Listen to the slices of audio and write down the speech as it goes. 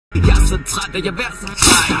så træt, at jeg vær så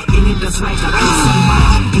træt. Der er ingen, der smager ligesom mig.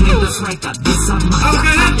 Ingen, der smager ligesom mig. Jeg er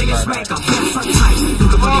træt, at jeg smager vær så træt. Du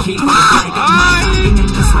kan få det helt, for jeg brækker mig. Der er ingen,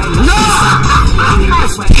 der smager ligesom mig. Ingen, der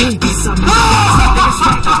smager ligesom mig. Jeg er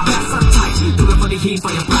træt, at jeg smager vær så træt. Du kan få det helt,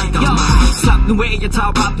 for jeg brækker mig. Slap nu af, jeg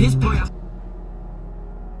tager bare pis på jer.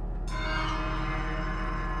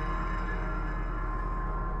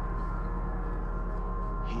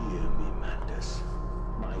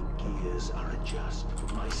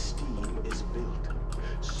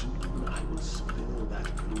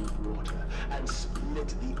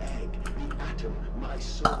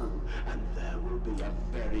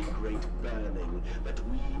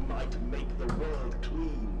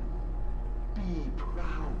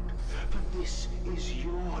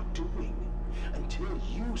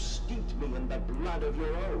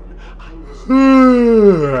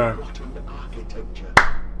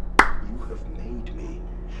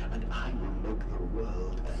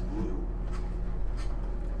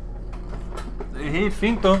 Det er helt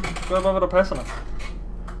fint, du. Gør bare, hvad der passer dig.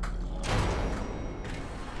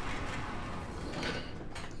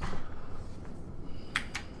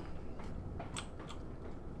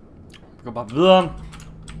 Vi går bare videre.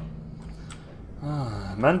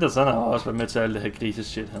 Mandas, han har også været med til alt det her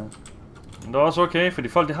grise-shit her. Men det er også okay, fordi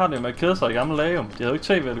folk de har det jo med at kede sig i gamle lage. De havde jo ikke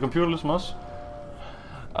tv eller computer ligesom os.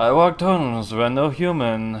 I walk tunnels where no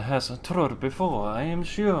human has trod before. I am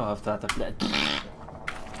sure of that.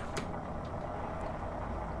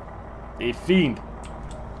 Det er fint.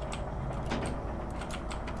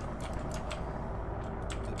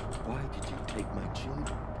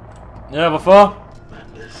 Ja, hvorfor?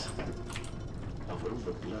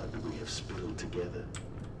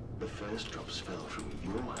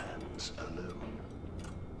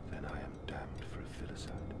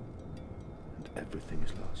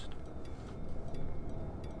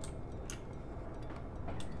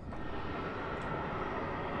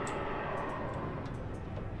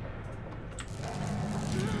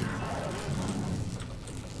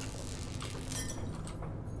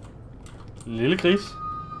 Lille gris.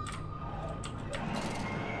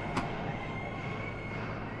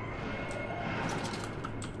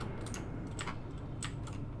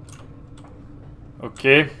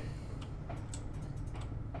 Okay.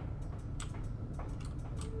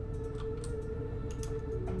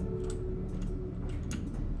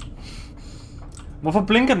 Hvorfor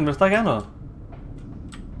blinker den, hvis der ikke er noget?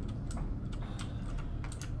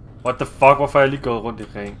 What the fuck, hvorfor er jeg lige gået rundt i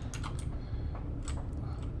ring?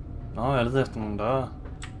 Nå, jeg leder efter nogle døre.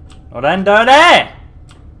 Og der er en dør der!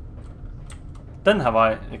 Den her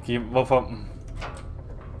vej. Okay, hvorfor?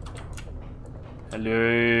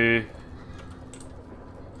 Hallo.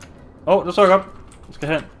 Åh, det så jeg godt. Jeg skal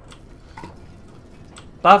hen.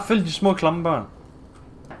 Bare følg de små klamme børn.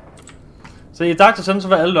 Så i dag til sådan, så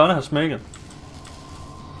vil alle dørene have smækket.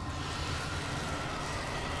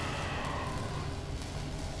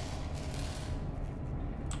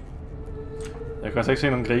 Jeg kan altså ikke se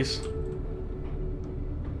nogen gris.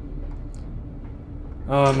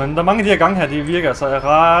 Men der er mange af de her gange her, de virker altså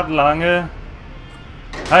ret lange.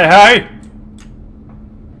 Hej, hej!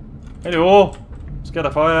 Hallo! Hvad sker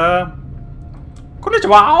der for jer?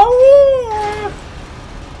 Konnichiwa!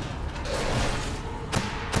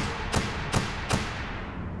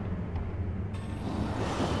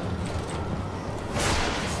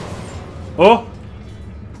 Åh!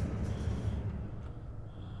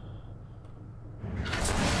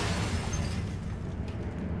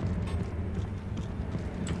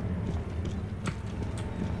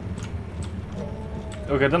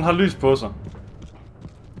 Okay, den har lys på sig.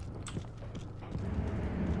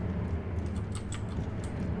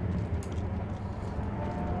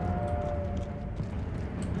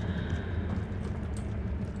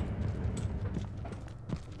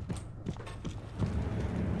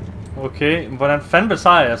 Okay, hvordan fanden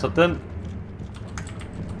besejrer jeg så den?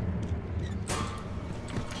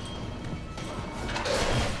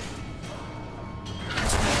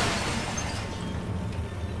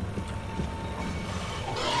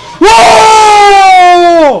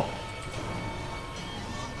 Wow!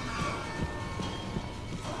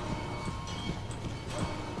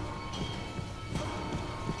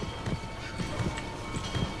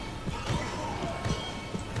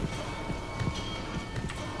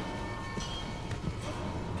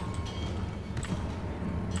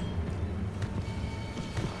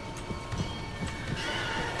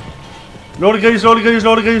 Lortegris, lortegris,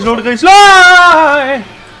 lortegris, lortegris, nej!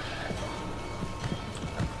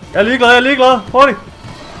 Jeg er ligeglad, jeg er ligeglad. Hurtigt.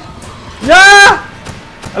 Ja!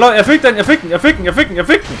 Hallo, jeg fik den, jeg fik den, jeg fik den, jeg fik den, jeg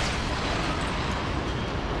fik den.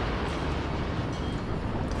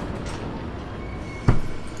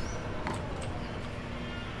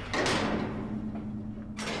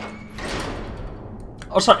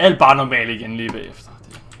 Og så er alt bare normalt igen lige bagefter.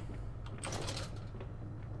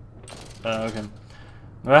 Ja, okay.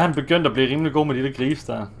 Nu er han begyndt at blive rimelig god med de der gris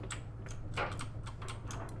der.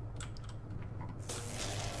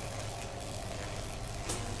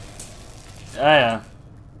 Ja.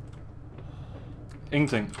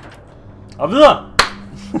 Ingenting. Og videre!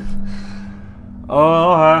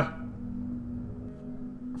 Åh,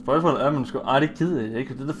 spørgsmålet er, man skal... Ej, det gider jeg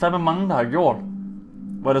ikke. Det er der fandme mange, der har gjort.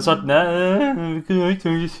 Hvor det sådan er... Vi gider ikke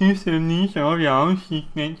til det sidste Amnesia op i afsigt,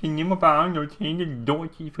 men jeg nemmer bare noget tænke lort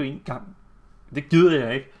i på en gang. Det gider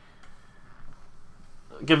jeg ikke.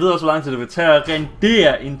 Jeg ved også, hvor lang tid det vil tage at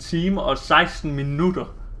rendere 1 time og 16 minutter.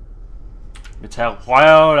 Det vil tage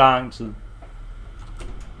røv lang tid.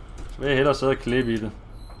 Så vil jeg hellere sidde og klippe i det.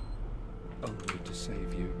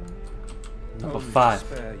 Number 5.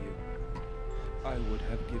 I would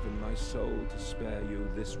have given my soul to spare you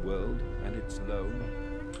this world and its loan.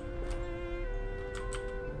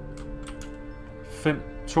 5,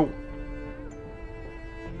 2,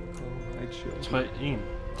 3, 1. My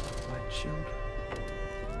children,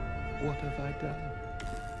 what have I done?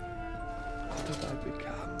 What have I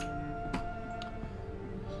become?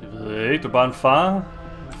 Jeg ved ikke, du er bare en far.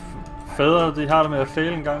 Fædre, de har det med at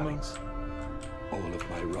fejle en gang. All of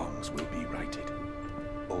my wrongs will be righted.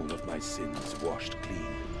 All of my sins washed clean.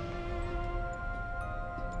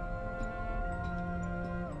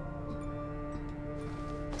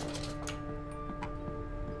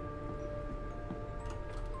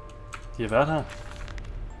 De har været her.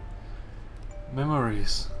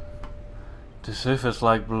 Memories. The surface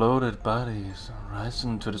like bloated bodies,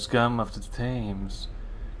 rising to the scum of the Thames.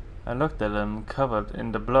 I looked at them, covered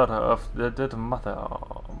in the blood of the dead mother.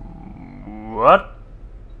 What?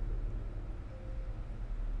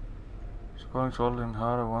 Growing slowly and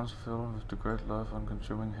harder, once filled with the great love and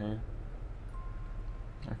consuming hate.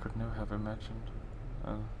 I could never have imagined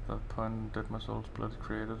at that point that my soul's blood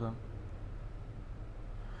created them.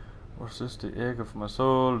 Was this the egg of my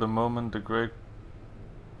soul, the moment the great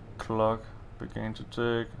clock began to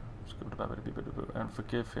tick, and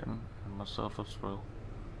forgive him and myself as well?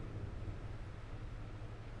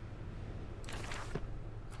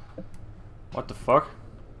 What the fuck?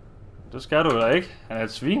 Det skal du da ikke. Han er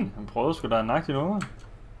et svin. Han prøvede sgu da en agtig nummer.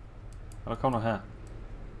 Og der kommer her.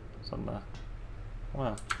 Sådan der. Kom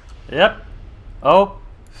her. Yep. Og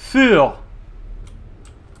fyr!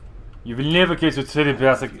 You will never get to teddy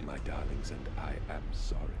bears again. My darlings, and I am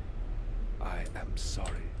sorry. I am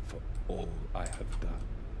sorry for all I have done.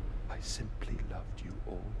 I simply loved you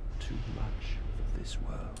all too much for this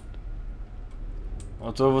world.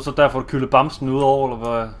 Og det var så derfor du kyldte bamsen ud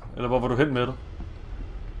over, eller hvor var du hen med det?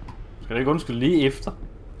 Skal det ikke undskylde lige efter?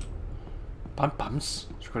 Bare en bams.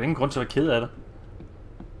 Du skulle da ingen grund til at være ked af det.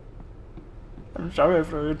 I'm sorry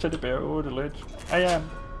for you, teddy bear over the ledge. I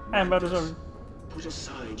am very sorry. Put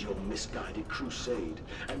aside your misguided crusade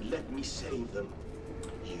and let me save them.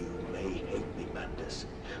 You may hate me, Mandus,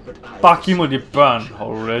 but I bare giv mig de børn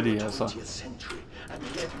already, altså. And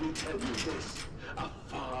let me tell you this, a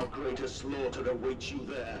far greater slaughter awaits you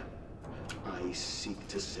there. I seek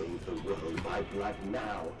to save the world by blood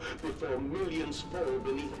now, before millions fall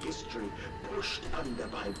beneath history, pushed under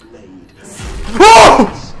by blade.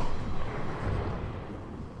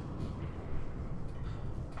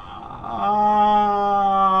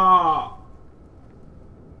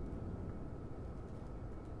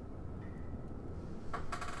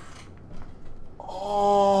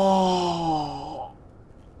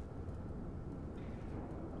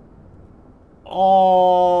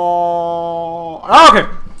 Okay.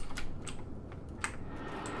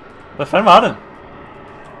 Hvad fanden var det?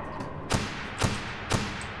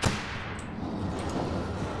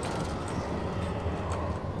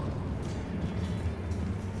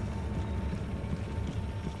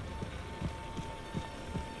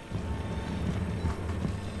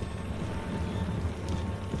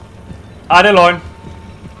 Ej, det er løgn.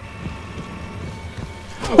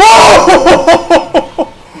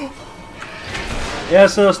 Jeg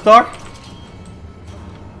sidder stok.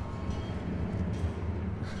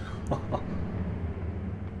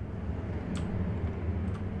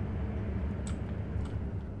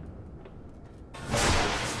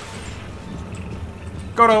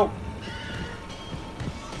 Go dog.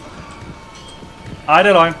 Ej, det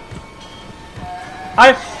er løgn.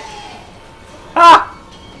 Ej. Ah!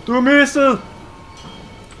 Du er misset.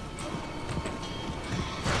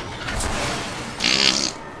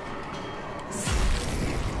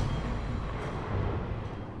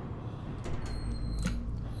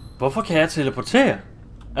 Hvorfor kan jeg teleportere?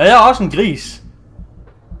 Er jeg også en gris?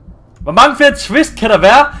 Hvor mange flere twist kan der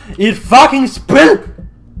være i et fucking spil?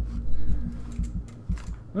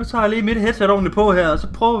 Nu tager jeg lige mit headset ordentligt på her, og så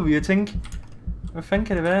prøver vi at tænke, hvad fanden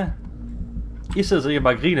kan det være? I sidder så ikke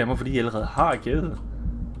bare og griner af mig, fordi I allerede har gættet.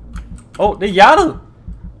 Det er hjertet!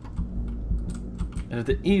 Eller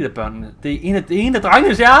det er en af børnene. Det er en af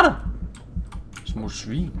drengenes hjerte! Små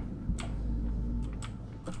svin.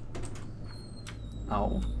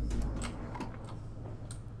 Au.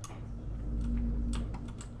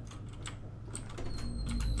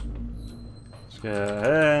 Skal jeg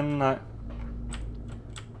have? Nej.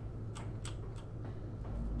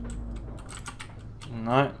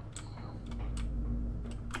 Nej.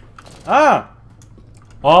 Ah!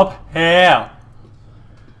 Op her!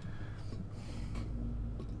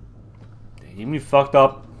 Det er rimelig fucked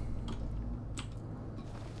up.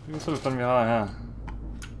 Vi kan se, hvad fanden vi har her.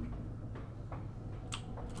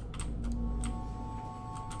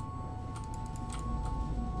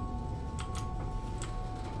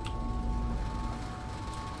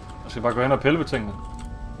 Jeg skal bare gå hen og pille ved tingene.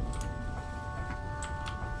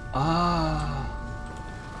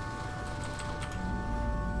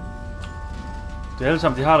 Det er alle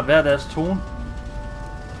sammen, de har der hver deres tone.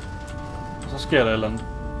 Og så sker der et eller andet.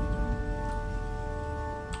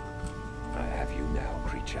 I have you now,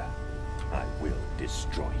 creature. I will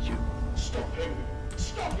destroy you. Stop him!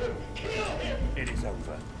 Stop him! Kill him! It is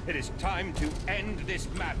over. It is time to end this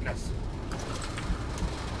madness.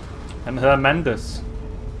 Han hedder Mandes.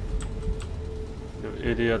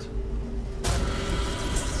 You idiot.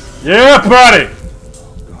 Yeah, buddy!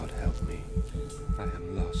 Oh, God help me. I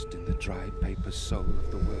am lost in the dry paper soul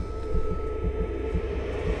of the world.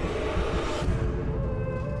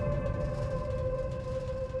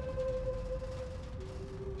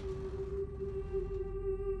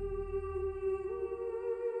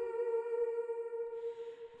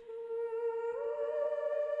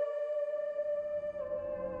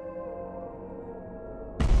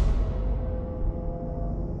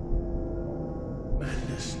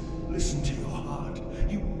 Listen to your heart.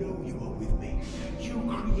 You know you are with me. You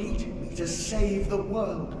created me to save the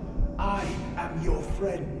world. I am your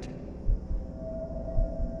friend.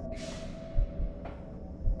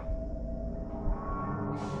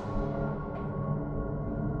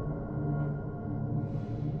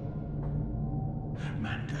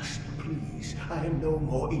 Mandas, please. I am no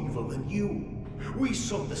more evil than you. We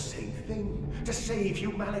sought the same thing, to save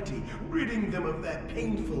humanity, ridding them of their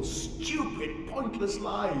painful, stupid, pointless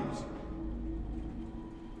lives.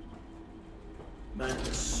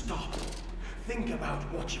 Mandas, stop. Think about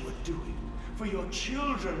what you are doing. For your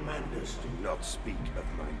children, Mandas. Do not speak of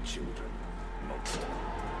my children, monster.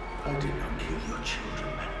 I did not kill your children,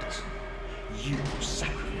 Mandas. You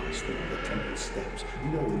sacrificed them on the temple steps,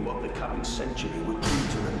 knowing what the coming century would do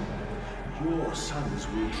to them. Your sons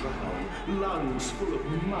will drown, lungs full of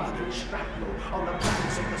mud and shrapnel on the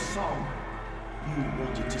banks of the Somme. You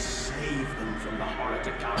wanted to save them from the horror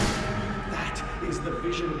to come. That is the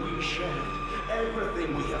vision we shared.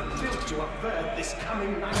 Everything we have built to avert this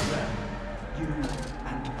coming nightmare. You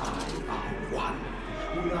and I are one.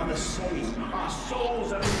 We are the same. Our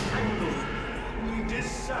souls are entangled. We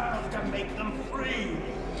deserve to make them free.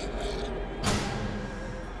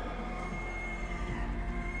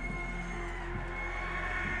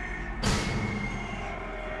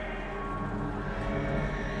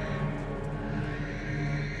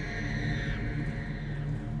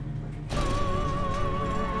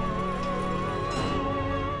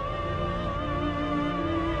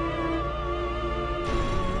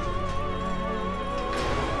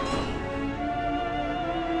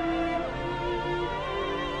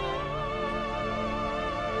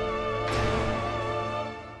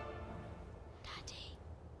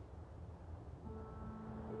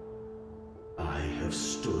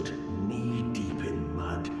 Stood knee-deep in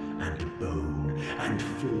mud and bone and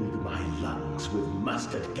filled my lungs with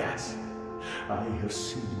mustard gas. I have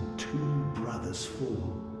seen 2 brothers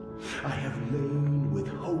fall. I have lain with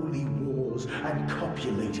holy wars and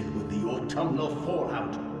copulated with the autumnal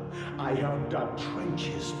fallout. I have dug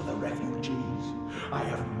trenches for the refugees. I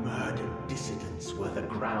have murdered dissidents where the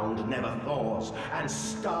ground never thaws and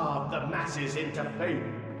starved the masses into faith.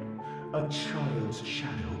 A child's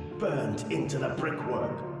shadow burnt into the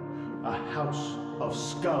brickwork. A house of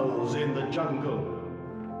skulls in the jungle.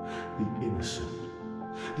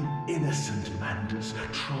 The innocent Mandas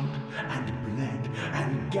trod and bled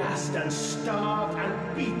and gassed and starved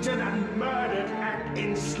and beaten and murdered and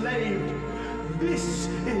enslaved. This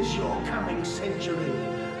is your coming century.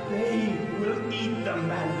 They will eat the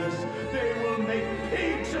Mandas. They will make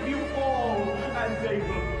pigs of you all, and they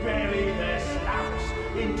will bury their snouts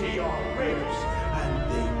into your ribs, and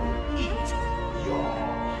they will eat your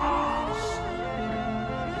hearts.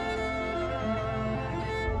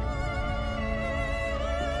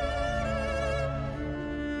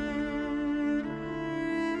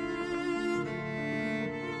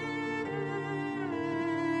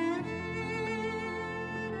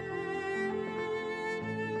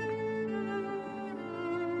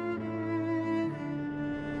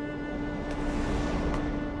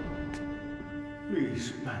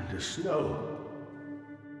 Please, Bandus, no.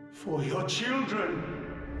 For your children.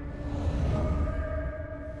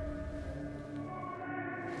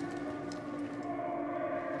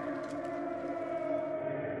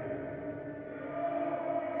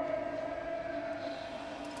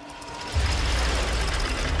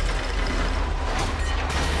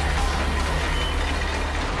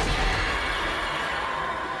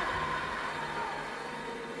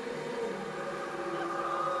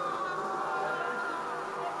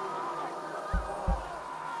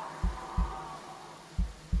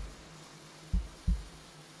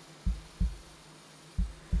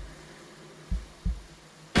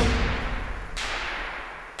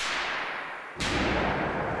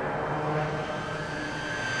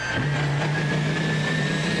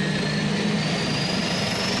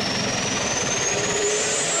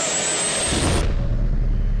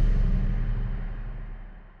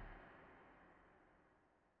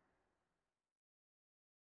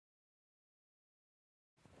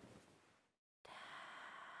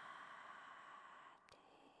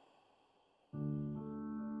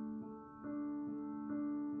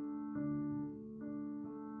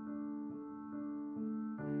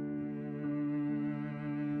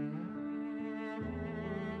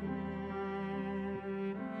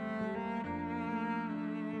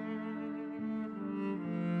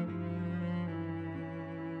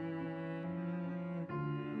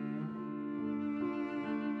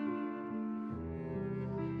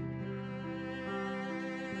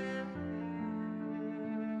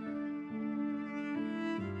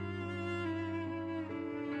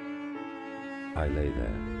 I lay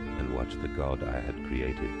there and watched the god I had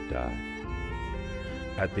created die.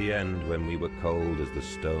 At the end, when we were cold as the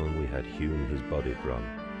stone we had hewn his body from,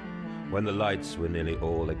 when the lights were nearly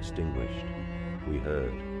all extinguished, we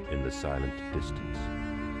heard, in the silent distance,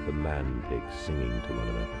 the man-pigs singing to one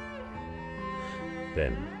another.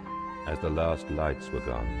 Then, as the last lights were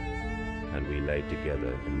gone, and we lay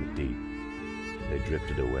together in the deep, they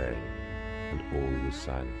drifted away, and all was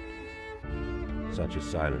silent. Such a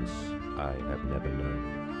silence I have never known.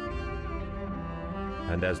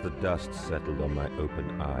 And as the dust settled on my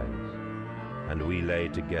open eyes, and we lay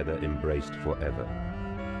together embraced forever,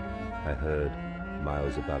 I heard,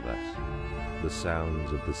 miles above us, the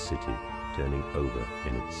sounds of the city turning over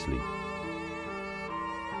in its sleep.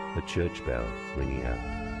 A church bell ringing out,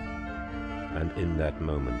 and in that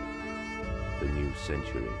moment, the new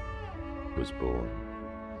century was born.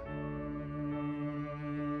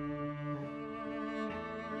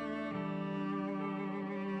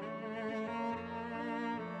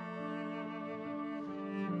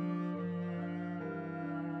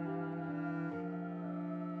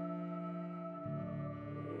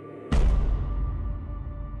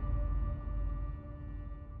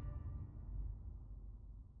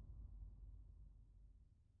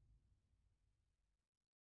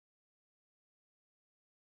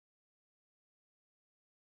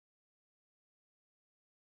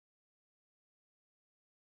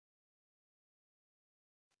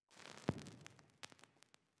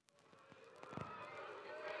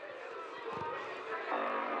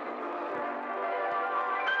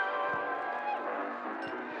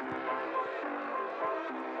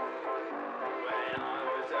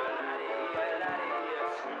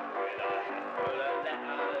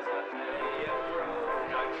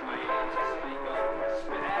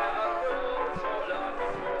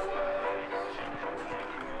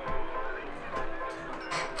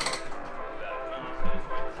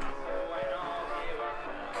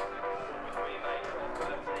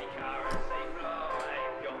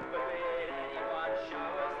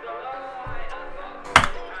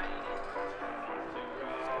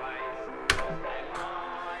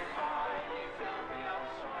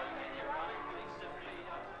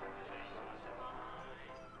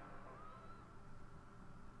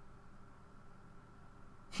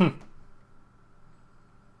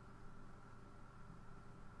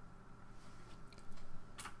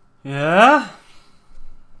 Ja.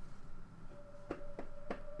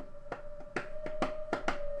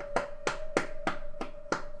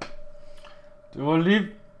 Det var lige...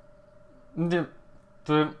 Det...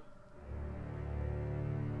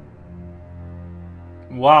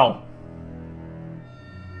 Wow.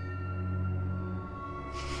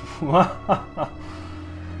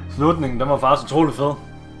 Slutningen, den var faktisk utrolig fed.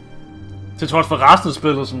 Til trods for resten af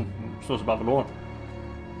spillet, som stod så bare for lort.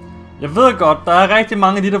 Jeg ved godt, der er rigtig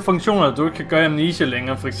mange af de der funktioner, du ikke kan gøre i Amnesia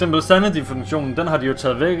længere. For eksempel Sanity-funktionen, den har de jo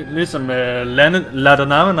taget væk, ligesom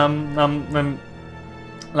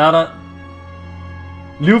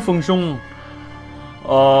livfunktionen.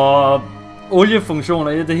 Og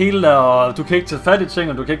oliefunktioner i det hele der, og du kan ikke tage fat i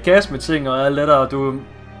ting, og du kan ikke gas med ting, og alt det der, og du...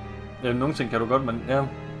 Ja, nogle ting kan du godt, men ja...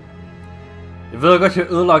 Jeg ved godt, jeg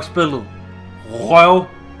har ødelagt spillet.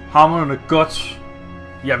 Røvhamrende godt.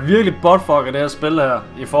 Jeg er virkelig botfucker det her spil her,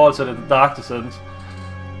 i forhold til det Dark Descent.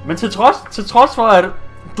 Men til trods for, at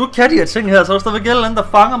du kan de her ting her, så er der stadigvæk et eller andet, der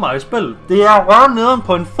fanger mig i spillet. Det er røven nederen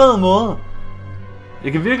på en fed måde.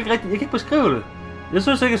 Jeg kan virkelig rigtig... Jeg kan ikke beskrive det. Jeg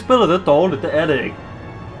synes ikke, at spillet det er dårligt. Det er det ikke.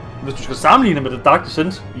 Hvis du skal sammenligne med det Dark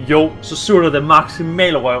Descent, jo, så suger det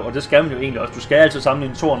maksimale røv, og det skal man jo egentlig også. Du skal altid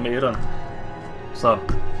sammenligne toren med etteren. Så...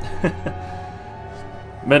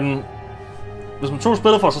 Men... Hvis man tog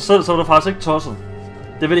spillet for sig selv, så var det faktisk ikke tosset.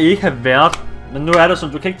 Det ville det ikke have været. Men nu er det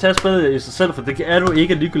sådan, du kan ikke tage spillet i sig selv, for det er du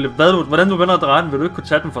ikke ligegyldigt. Hvordan du vender og drejer den, vil du ikke kunne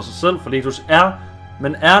tage den for sig selv, fordi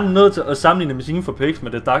man er nødt til at sammenligne med sine for pigs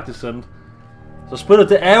med det Dark Descent. Så spillet,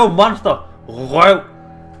 det er jo monster røv.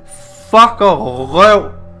 Fucker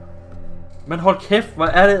røv. Men hold kæft, hvor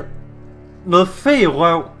er det noget fed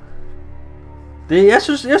røv. Jeg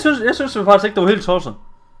synes faktisk ikke, det var helt tosset.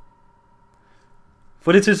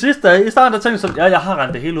 Fordi til sidst, i starten der tænkte jeg sådan, ja, jeg har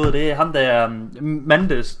rendt det hele ud. Det er ham der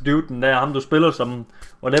Mandes duden der, ham du spiller som,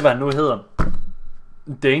 whatever han nu hedder.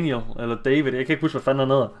 Daniel, eller David, jeg kan ikke huske, hvad fanden han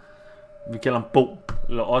hedder. Vi kalder ham Bo,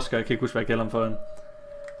 eller Oscar, jeg kan ikke huske, hvad jeg kalder ham for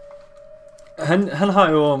han har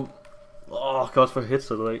jo... kan også få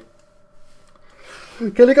headsetet af.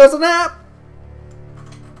 Kan det gå sådan her?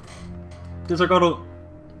 Det ser godt ud.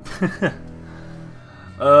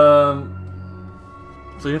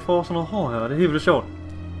 Så jeg får sådan noget hår her, og det er helt vildt sjovt.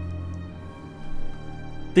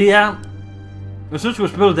 Det er... Jeg synes jo, at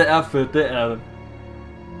spillet det er fedt, det er det.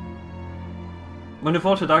 Men i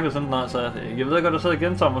forhold til Dark Descent, nej, så jeg ved godt, at jeg sidder og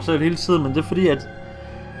gentager mig selv hele tiden, men det er fordi, at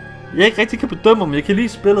jeg ikke rigtig kan bedømme, om jeg kan lide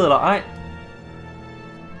spillet eller ej.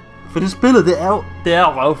 For det spillet, det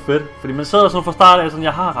er røv fedt. Fordi man sidder sådan fra start af, sådan,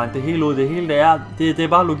 jeg har regnet det hele ud, det hele, det er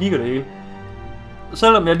bare logik og det hele.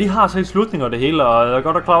 Selvom jeg lige har set slutninger og det hele, og jeg er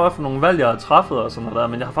godt klar over, for nogle valg, jeg har træffet og sådan noget der,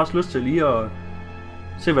 men jeg har faktisk lyst til lige at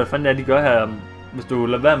se, hvad fanden det er, de gør her, hvis du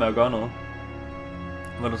lader være med at gøre noget.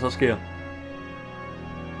 Hvad der så sker.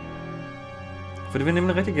 For det vil jeg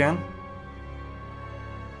nemlig rigtig gerne.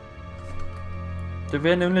 Det vil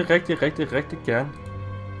jeg nemlig rigtig gerne.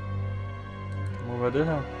 Det må være det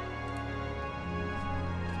her.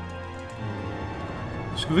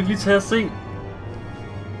 Skal vi ikke lige tage og se,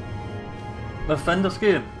 hvad fanden der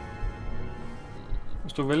sker?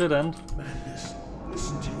 Hvis du vælger et andet. Madness,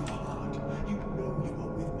 listen to your heart. You know you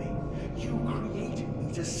are with me. You created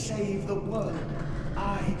me to save the world.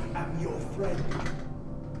 I am your friend.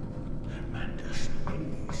 Madness,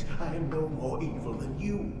 please, I am no more evil than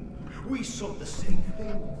you. We sought the same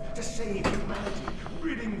thing, to save humanity,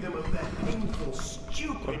 ridding them of their painful,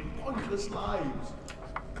 stupid, pointless lives.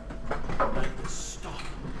 Madness, stop.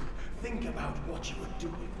 Think about what you are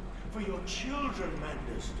doing. For your children,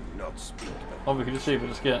 Madness. Do not speak. Og vi kan lige se, hvad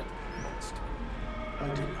der sker. I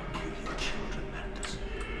did not kill your children, Madness.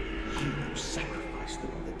 You sacrificed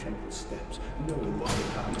them on the temple steps, knowing what the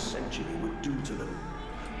coming century would do to them.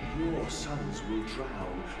 Your sons will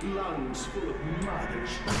drown, lungs full of mud and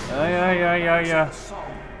Ja.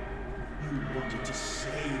 You wanted to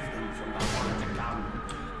save them from the horror to come.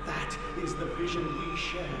 That is the vision we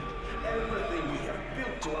shared. Everything we have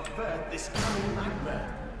built to avert this coming nightmare.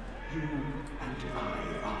 You and I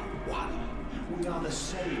are one. We are the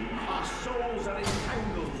same. Our souls are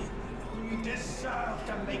entangled. We deserve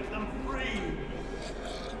to make them free.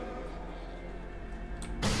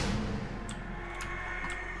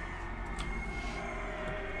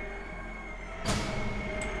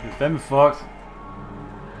 Det er fandme fucked.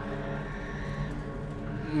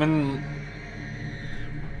 Men...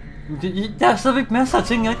 Der er stadigvæk masser af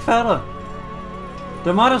ting, jeg ikke fatter. Det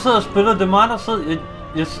er mig, der sidder og spiller. Det er mig, der sidder...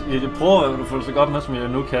 Jeg prøver at få det så godt med, som jeg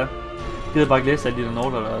nu kan. Jeg gider bare ikke læse alle de der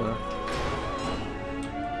noter, der er der.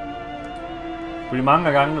 Fordi mange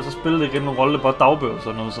af gangene, så spiller det ikke en rolle, bare dagbøger og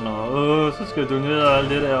sådan noget. Så skal du ned og alt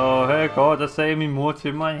det der. Og her går, der sagde min mor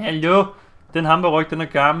til mig, hallo, den hamburg, den er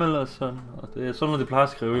gammel og sådan. Og det er sådan noget, de plejer at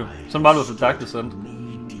skrive jo. Sådan bare du så Dark Descent.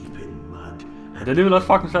 Og det er alligevel også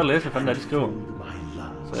fucking svært at læse, hvad fanden der de skriver.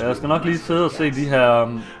 Så jeg skal nok lige sidde og se de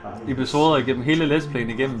her episoder igennem hele Let's Play'en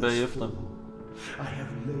igennem bagefter. I have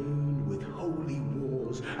lain with holy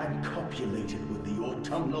wars and copulated with the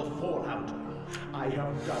autumnal fallout. I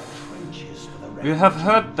have dug trenches for the refugees. You have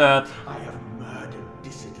heard that. I have murdered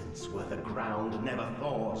dissidents where the ground never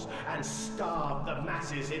thaws and starved the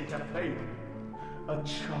masses into pain. A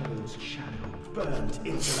child's shadow burnt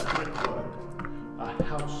into the brickwork. A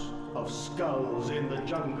house of skulls in the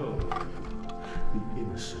jungle. The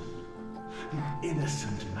innocent The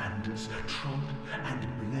innocent Manders trod and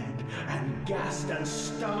bled and gassed and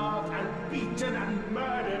starved and beaten and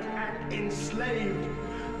murdered and enslaved.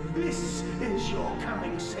 This is your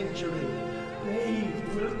coming century. They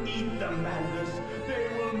will eat the Manders. They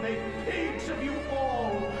will make pigs of you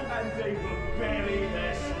all, and they will bury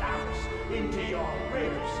their snouts into your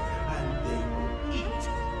ribs, and they will eat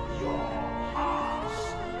your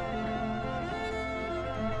hearts.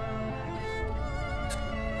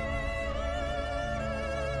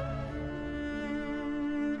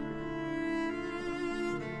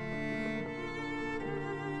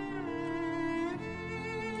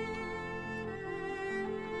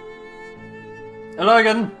 Hallo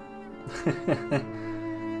igen!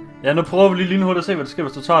 Ja, nu prøver vi lige lynhurtigt at se, hvad der sker,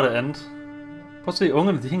 hvis du tager det andet. Prøv at se,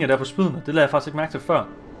 ungerne de hænger der på spydene. Det lader jeg faktisk ikke mærke til før.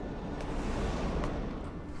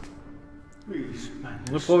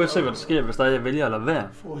 Nu prøver vi at se, hvad der sker, hvis der er, jeg vælger at lade være.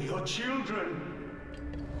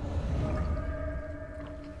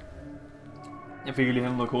 Jeg fik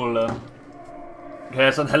lige noget cola der. Jeg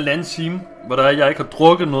har sådan en halvanden time, hvor der er, jeg ikke har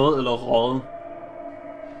drukket noget eller røget.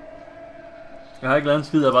 Jeg har ikke lavet en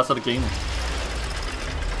skid, jeg bare så det game.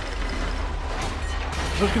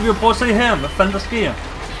 Så skal vi jo prøve at se her, hvad fanden der sker.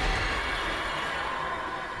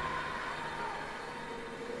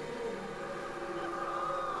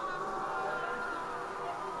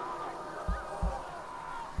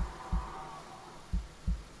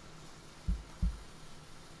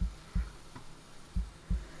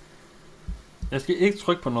 Jeg skal ikke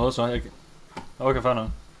trykke på noget, så jeg... Okay, fair nok.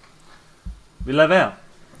 Vi lader være.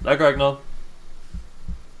 Jeg gør ikke noget.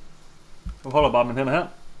 Jeg holder bare mine hænder her.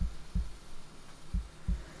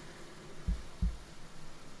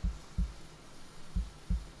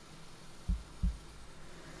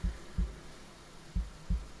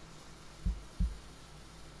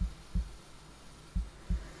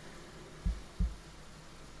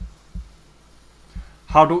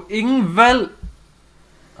 Har du ingen valg?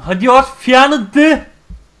 Har de også fjernet det?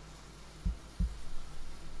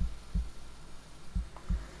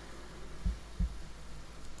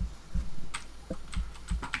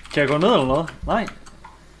 Kan jeg gå ned eller noget? Nej.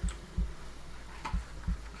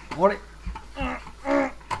 Hurtigt.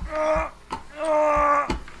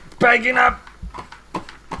 Backing up.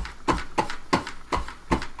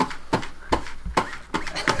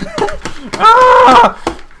 Ah!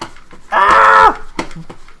 Ah!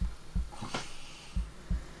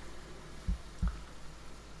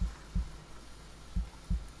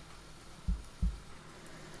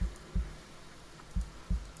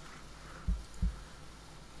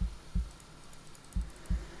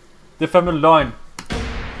 Det er fandme løgn.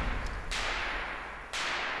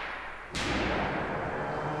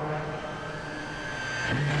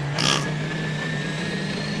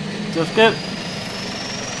 Det er skidt.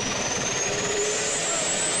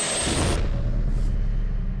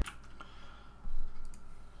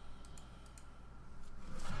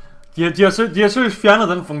 De har seriøst fjernet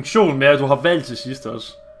den funktion med, at du har valgt til sidst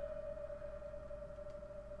også.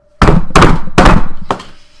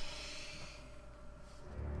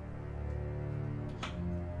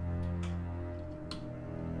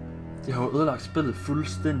 De har jo ødelagt spillet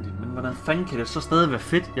fuldstændig, men hvordan fanden kan det så stadig være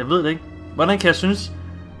fedt? Jeg ved det ikke. Hvordan kan jeg synes,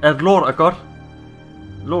 at lort er godt?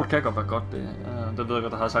 Lort kan godt være godt, det ved jeg godt,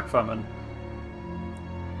 det har jeg sagt før, men...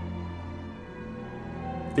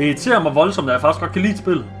 Det irriterer mig voldsomt, at jeg faktisk godt kan lide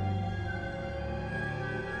spillet.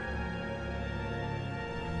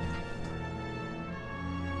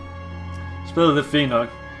 Spillet det er fint nok.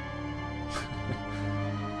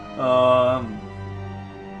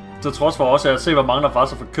 Til trods for også, at jeg ser, hvor mange der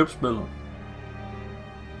faktisk har fået købt spillet.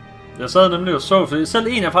 Jeg sad nemlig og så, for selv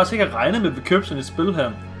en, jeg faktisk ikke har regnet med, at vi købte sådan et spil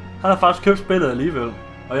her. Han har faktisk købt spillet alligevel.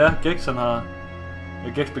 Og ja, Gex han har...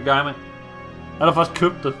 Gex beguy mig. Han har faktisk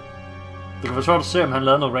købt det. Det kunne være sjovt at se, om han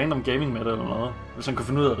lavede noget random gaming med det eller noget. Hvis han kunne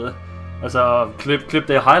finde ud af det. Altså, klip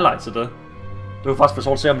det highlights af det. Det kunne faktisk være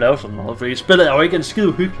sjovt at se, om han lavede sådan noget. For spillet er jo ikke en skide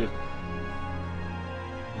uhyggeligt.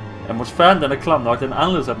 Atmosfæren den er klam nok, den er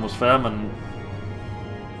anderledes atmosfære, men...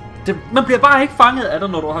 man bliver bare ikke fanget af det,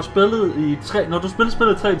 når du har spillet i 3... Når du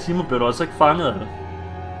spillet 3 timer, bliver du altså ikke fanget af det.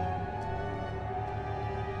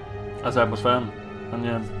 Altså atmosfæren. Men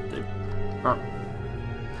ja, det... Ja.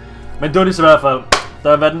 Men det var det i hvert fald. Der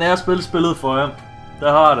har været den ære spillet for jer.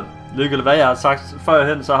 Der har det. Ligegyldigt hvad jeg har sagt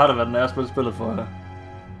førhen, så har det været den ære spillet for jer.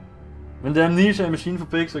 Men det er Amnesia i Machine for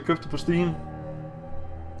Pigs, jeg købte på Steam.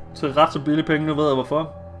 Til ret så billige penge, nu ved jeg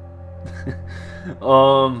hvorfor.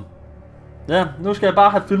 Og... ja, nu skal jeg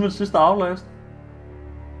bare have filmet sidste Outlast.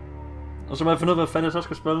 Og så må jeg finde ud af, hvad fanden jeg så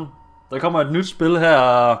skal spille. Der kommer et nyt spil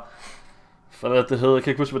her. Hvad det hedder, jeg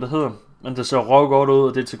kan ikke huske, hvad det hedder. Men det ser røv godt ud,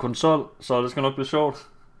 og det er til konsol, så det skal nok blive sjovt.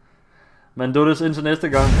 Men det var det indtil næste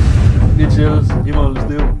gang. Vi chilles, I må holde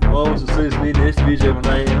stiv. Og så ses vi i næste video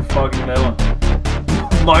med en fucking laver.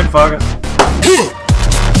 Mindfucker.